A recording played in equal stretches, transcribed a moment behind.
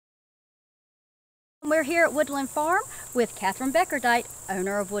We're here at Woodland Farm with Catherine Beckerdite,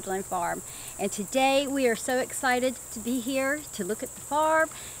 owner of Woodland Farm. And today we are so excited to be here to look at the farm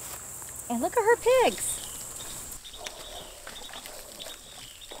and look at her pigs.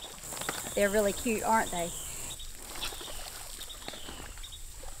 They're really cute, aren't they?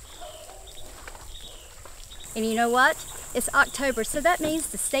 And you know what? It's October, so that means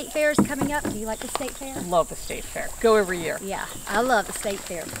the state fair is coming up. Do you like the state fair? Love the state fair. Go every year. Yeah, I love the state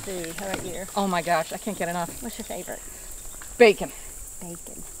fair food. How about you? Oh my gosh, I can't get enough. What's your favorite? Bacon.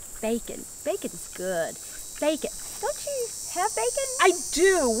 Bacon. Bacon. Bacon's good. Bacon. Don't you have bacon? I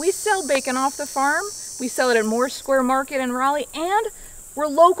do. We sell bacon off the farm. We sell it at Moore Square Market in Raleigh, and we're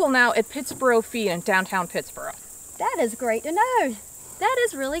local now at Pittsboro Feed in downtown Pittsboro. That is great to know. That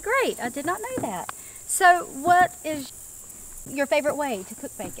is really great. I did not know that. So what is your favorite way to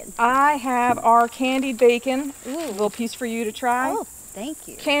cook bacon? I have our candied bacon. Ooh. A little piece for you to try. Oh, thank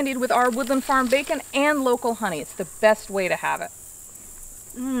you. Candied with our Woodland Farm bacon and local honey. It's the best way to have it.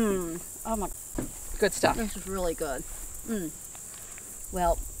 Oh my. Good stuff. This is really good.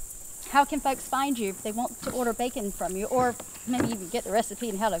 Well, how can folks find you if they want to order bacon from you, or maybe even get the recipe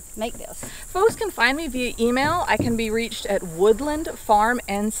and how to make this? Folks can find me via email. I can be reached at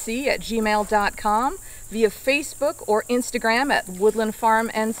woodlandfarmnc@gmail.com, via Facebook or Instagram at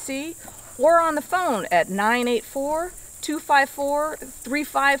woodlandfarmnc, or on the phone at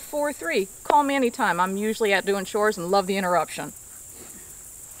 984-254-3543. Call me anytime. I'm usually out doing chores and love the interruption.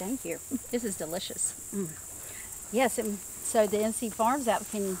 Thank you. This is delicious. Yes, and so the NC Farms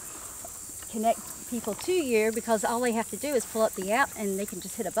app can connect people to you, because all they have to do is pull up the app and they can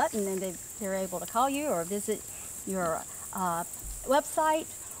just hit a button and they're able to call you or visit your website,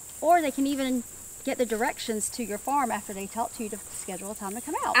 or they can even get the directions to your farm after they talk to you to schedule a time to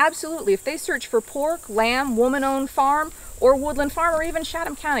come out. Absolutely. If they search for pork, lamb, woman-owned farm, or Woodland Farm, or even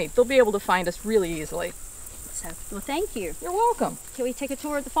Chatham County, they'll be able to find us really easily. So, well, thank you. You're welcome. Can we take a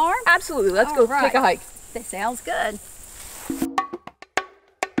tour of the farm? Absolutely. Let's go take a hike. That sounds good.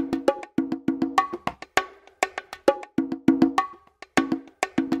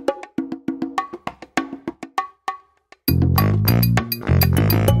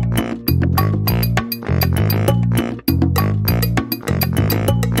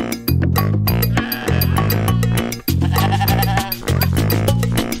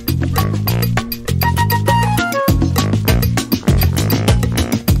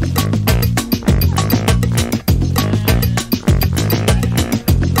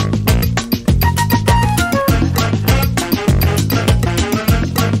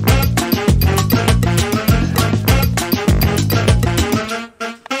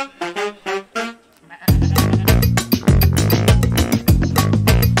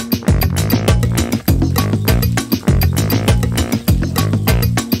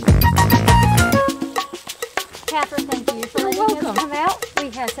 Catherine, thank you for letting us come out. We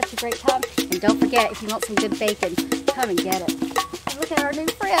had such a great time. And don't forget, if you want some good bacon, come and get it. And look at our new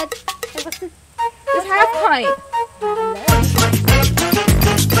friend. And what's this? This half pint.